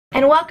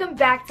And welcome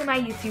back to my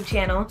YouTube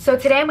channel. So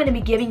today I'm going to be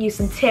giving you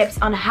some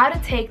tips on how to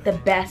take the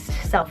best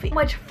selfie. So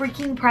much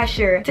freaking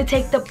pressure to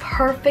take the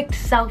perfect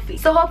selfie.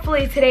 So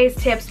hopefully today's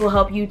tips will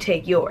help you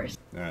take yours.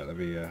 Alright, let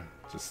me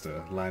just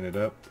line it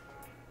up.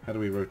 How do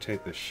we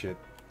rotate this shit?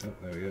 Oh,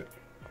 there we go.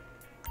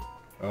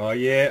 Oh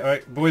yeah,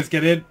 alright, boys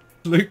get in.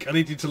 Luke, I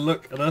need you to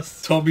look at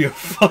us. Tom, you're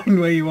fine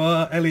where you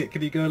are. Elliot,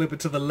 can you go a little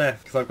bit to the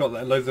left? Because I've got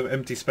loads of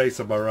empty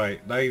space on my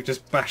right. Now you've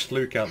just bashed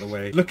Luke out the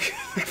way. Look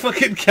at the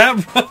fucking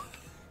camera!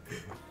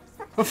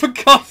 Oh, for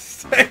God's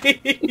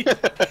sake!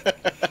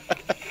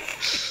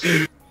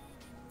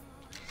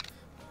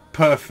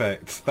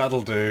 Perfect,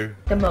 that'll do.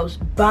 The most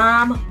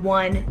bomb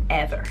one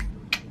ever.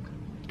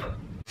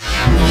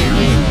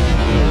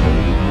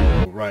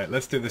 Right,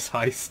 let's do this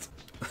heist.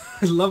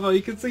 I love how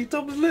you can see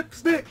Tom's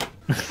lipstick.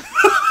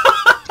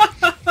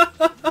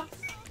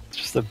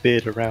 Just a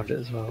beard around it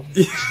as well.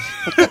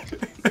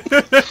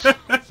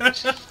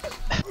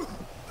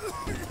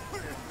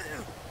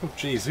 Oh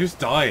jeez, who's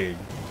dying?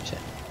 Shit.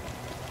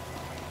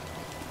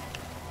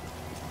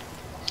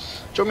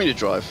 Do you want me to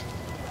drive?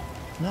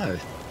 No.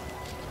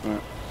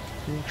 Right.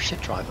 You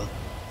shit driver.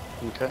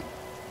 Okay.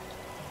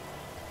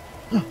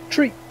 Oh,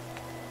 tree!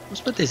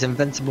 What's with these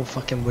invincible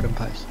fucking wooden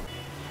posts?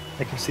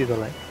 I can see the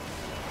light.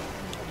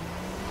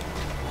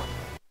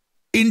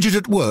 Injured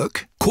at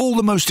work? Call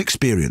the most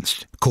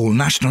experienced. Call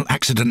National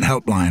Accident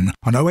Helpline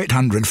on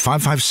 0800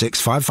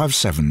 556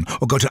 557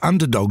 or go to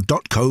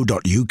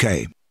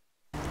underdog.co.uk.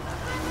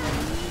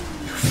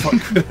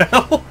 Fuck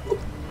hell.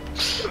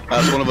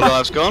 That's one of the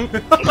lives gone.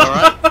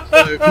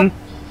 Alright.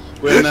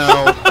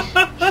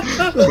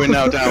 So we're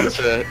now down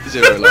to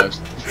 0 lives.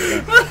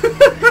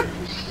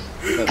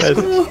 That's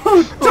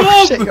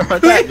Oh shit, you're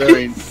right there.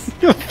 very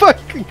You're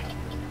fucking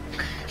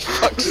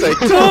fuck's sake.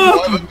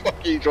 Why the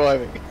fuck are you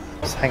driving?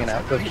 just hanging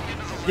out. But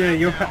Yeah,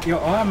 your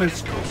arm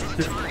is... I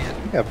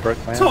think I broke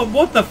my arm. Tom,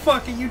 what the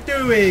fuck are you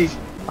doing?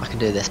 I can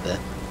do this bit.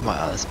 Might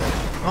have this bit.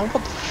 Oh,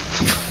 what the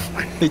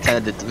fuck? He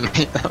turned it to me.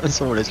 That was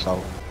all his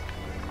fault.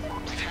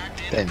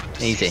 Boom.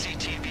 Easy.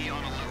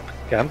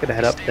 Okay, I'm gonna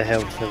head up the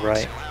hill to the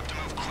right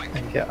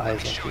and get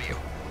eyes on people.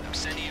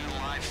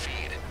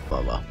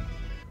 Well.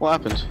 What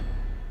happened?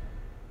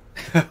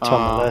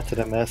 Tom alerted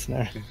a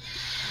mercenary.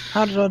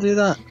 How did I do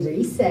that?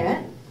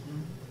 Reset.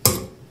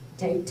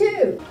 Take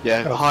 2.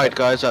 Yeah, Oh, hide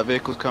guys, that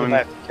vehicle's We coming.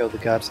 might have to kill the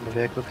guards in the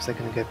vehicle because they're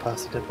gonna go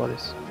past the dead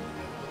bodies.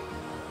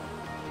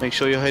 Make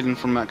sure you're hiding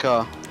from that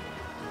car.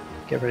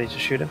 Get ready to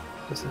shoot him,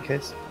 just in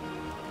case.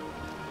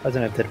 I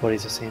don't know if dead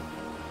bodies are seen.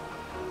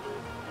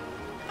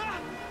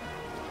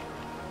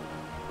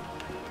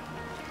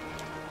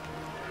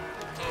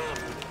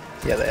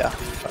 Yeah, they are.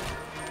 Fuck.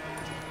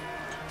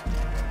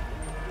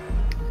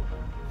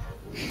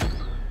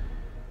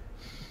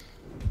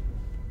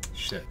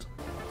 Shit.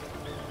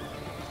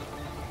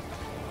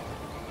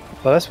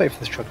 Well, let's wait for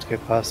this truck to go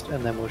past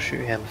and then we'll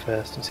shoot him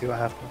first and see what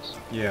happens.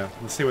 Yeah,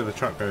 let's see where the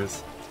truck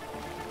goes.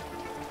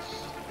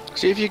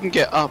 See if you can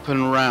get up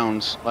and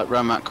round, like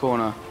round that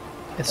corner.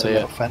 It's Oh, a yeah.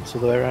 little fence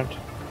all the way around.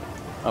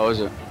 Oh, is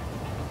it?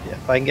 Yeah,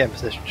 if I can get in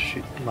position to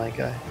shoot my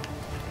guy.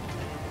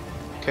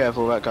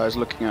 Careful, that guy's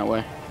looking that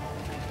way.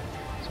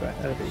 It's right,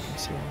 I don't think you can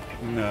see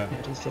him. No,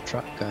 Where does the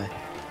truck go?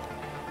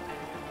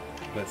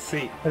 let's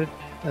see.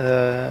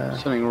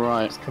 Something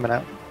right. It's coming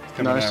out. It's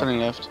coming No, out. something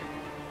left.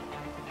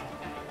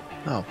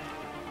 Oh.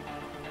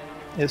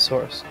 It's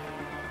Saurus.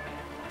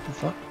 The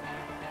fuck?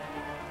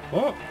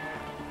 What?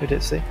 Who did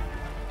it see?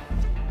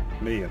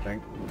 Me, I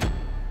think.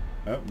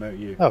 Oh, no,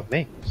 you. Oh,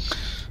 me.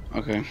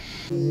 Okay.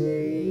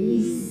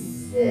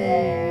 Reset.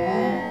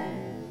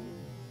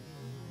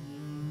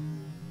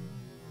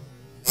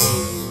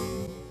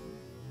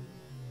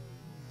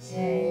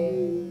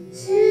 Take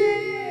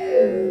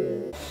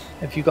 2.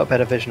 If you got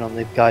better vision on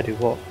the guy who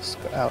walks,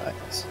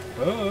 Alex.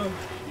 Whoa,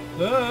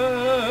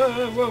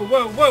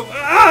 whoa, whoa!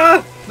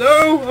 Ah!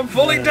 No, I'm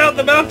falling down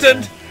the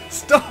mountain!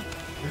 Stop!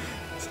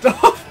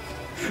 Stop!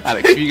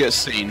 Alex, if you get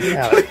seen,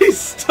 Alex. Please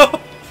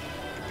stop!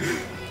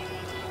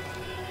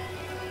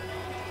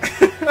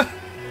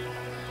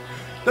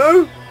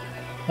 No!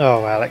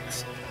 Oh,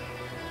 Alex.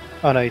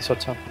 Oh no, you saw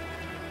Tom.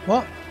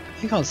 What?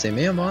 You can't see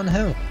me, I'm on the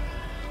hill.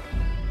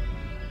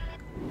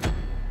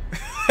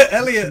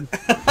 Elliot!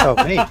 Oh,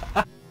 me.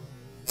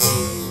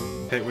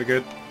 Okay, we're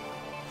good.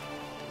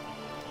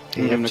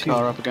 I'm moving the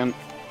car up again.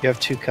 You have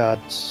 2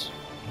 cards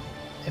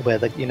where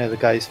the the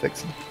guy who's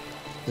fixing.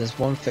 There's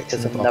one fixing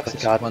There's the another box,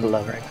 there's guard one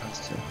below. very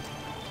close to.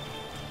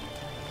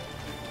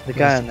 The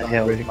guy Yes, on the I'm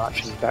hill really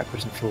marches close.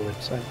 backwards and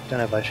forwards, so I don't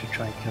know if I should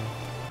try and kill him.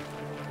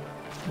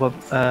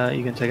 Well,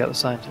 you can take out the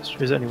scientist.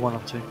 There's only 1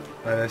 or 2.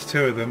 There's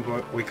 2 of them,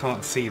 but we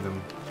can't see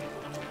them.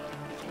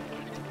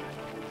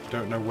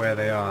 Don't know where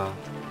they are.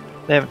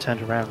 They haven't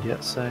turned around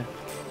yet, so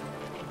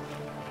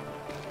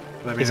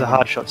Let me it's a have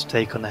hard shot to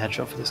take on the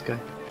headshot for this guy.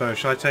 So,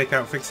 should I take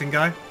out fixing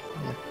guy?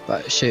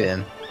 But shoot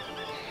him.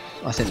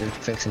 I think the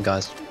fixing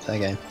guy's fair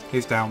game.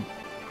 He's down.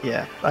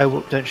 Yeah, I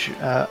will. Don't shoot.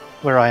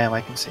 Where I am, I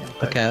can see him.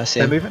 Though. Okay, I see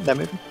They're him. moving. They're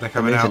moving. They're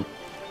coming moving. out.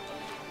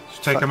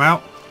 Should take them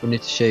out? We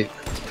need to shoot.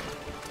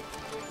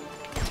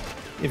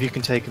 If you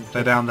can take him.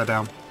 They're down, they're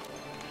down.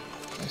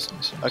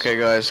 Nice. Okay,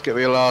 guys, get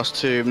your last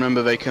two.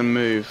 Remember, they can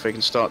move. They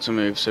can start to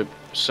move. So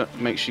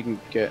make sure you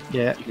can get.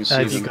 Yeah, You can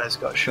see you them. guys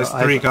got a shot.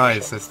 There's three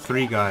guys. There's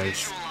three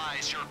guys.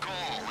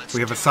 We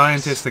have a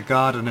scientist, a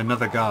guard, and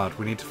another guard.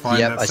 We need to find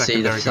Yep, that I see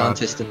secondary the guard.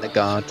 scientist and the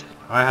guard.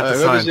 I have the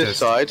Whoever's this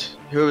scientist. side,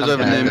 whoever's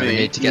over Okay, near we me,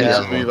 need to you get need the to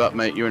other move one. up,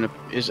 mate. You're in a.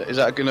 Is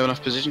that a good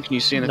enough position? Can you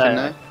see anything No,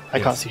 there? I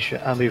can't Yes. see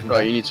shit. I'm moving.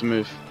 Right, you need to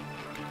move.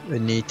 We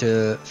need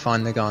to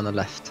find the guy on the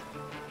left.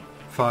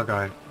 Far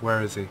guy.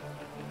 Where is he?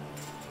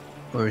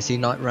 Or is he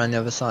like around the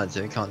other side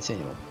so we can't see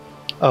anyone?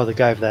 Oh, the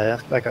guy over there.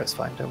 That guy's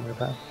fine. Don't worry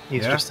about him.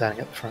 He's Yeah? just standing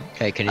at the front.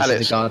 Okay, can you see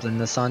Alex. the guard and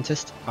the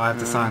scientist? I have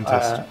the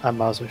scientist. I'm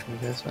miles away from you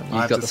guys. So. I You've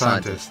have got the the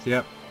scientist.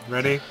 Yep.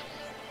 Ready?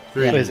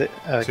 Three, Where is it?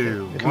 Okay.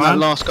 2, Good. Can that 1.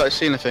 last guy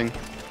see anything?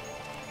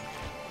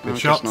 Good I guess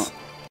shots. not.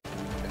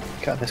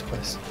 Cut this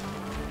place.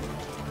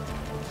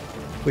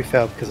 We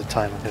failed because of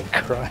time. I'm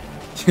gonna cry.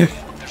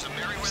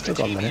 Still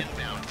got a minute.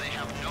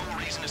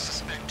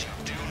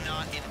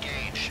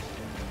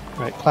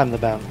 Right, climb the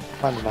mountain.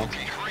 Climb the mountain.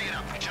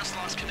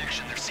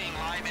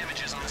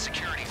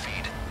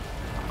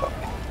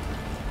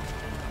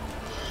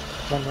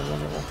 Run.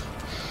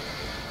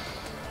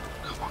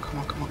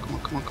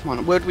 Come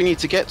on. Where do we need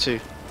to get to?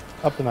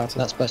 Up the mountain.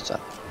 That's better.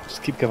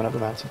 Just keep going up the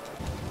mountain.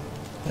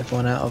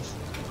 Everyone out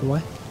of the way?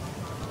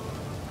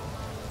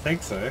 I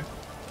think so.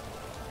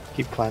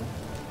 Keep climbing.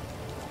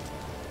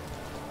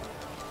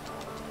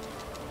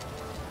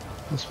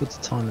 What's with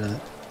the time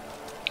limit?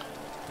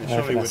 It I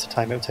surely think that's would. the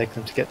time it would take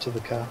them to get to the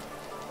car.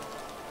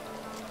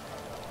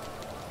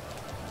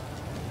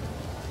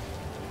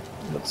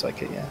 Looks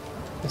like it, yeah.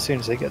 As soon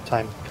as they get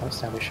time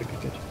counts down, we should be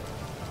good.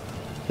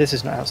 This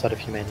is not outside of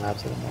Humane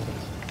Labs at the moment.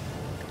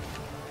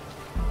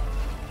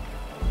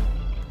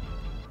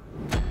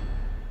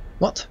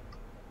 What?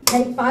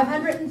 Take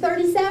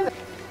 537.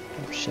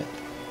 Oh shit.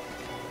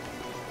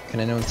 Can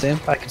anyone see him?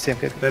 I can see him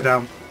good. They're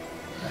down.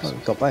 Oh,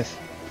 we've got both.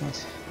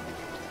 Nice.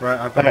 Right,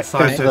 I've got the Alright, go to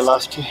scientist. the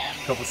last two.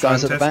 Got the Guys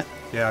scientist. at the back?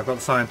 Yeah, I've got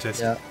the scientist.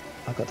 Yeah,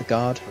 I've got the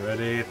guard.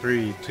 Ready?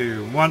 3,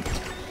 2, 1.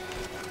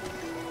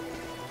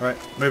 Right,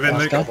 move in,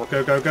 Last Luke.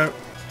 guy. Go.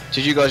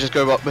 Did you guys just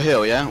go up the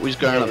hill? Yeah, we're just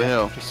going up the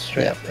hill. Just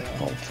straight Yeah. up there.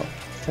 Oh fuck.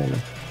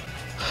 Falling.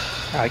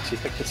 I actually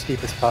picked the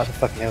steepest part of the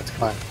fucking hill to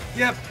climb.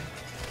 Yep.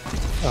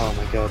 Oh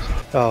my god.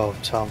 Oh,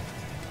 Tom.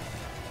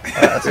 We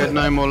had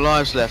no more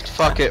lives left.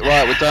 Fuck it.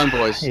 Right, we're done,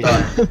 boys.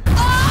 Yeah. Done.